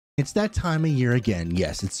It's that time of year again.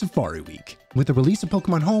 Yes, it's Safari Week. With the release of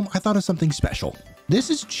Pokemon Home, I thought of something special.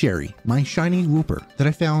 This is Cherry, my Shiny Wooper that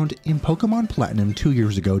I found in Pokemon Platinum 2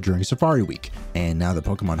 years ago during Safari Week. And now that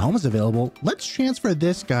Pokemon Home is available, let's transfer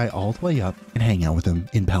this guy all the way up and hang out with him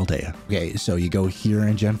in Paldea. Okay, so you go here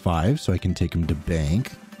in Gen 5 so I can take him to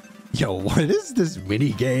Bank. Yo, what is this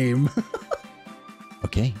mini game?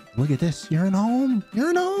 Okay, look at this. You're in home.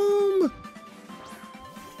 You're in home.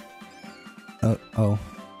 Oh,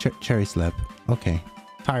 cherry slip. Okay.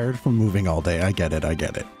 Tired from moving all day. I get it. I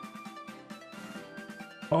get it.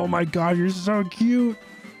 Oh my God, you're so cute.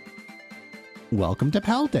 Welcome to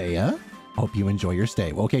Paldea. Hope you enjoy your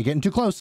stay. Okay, getting too close.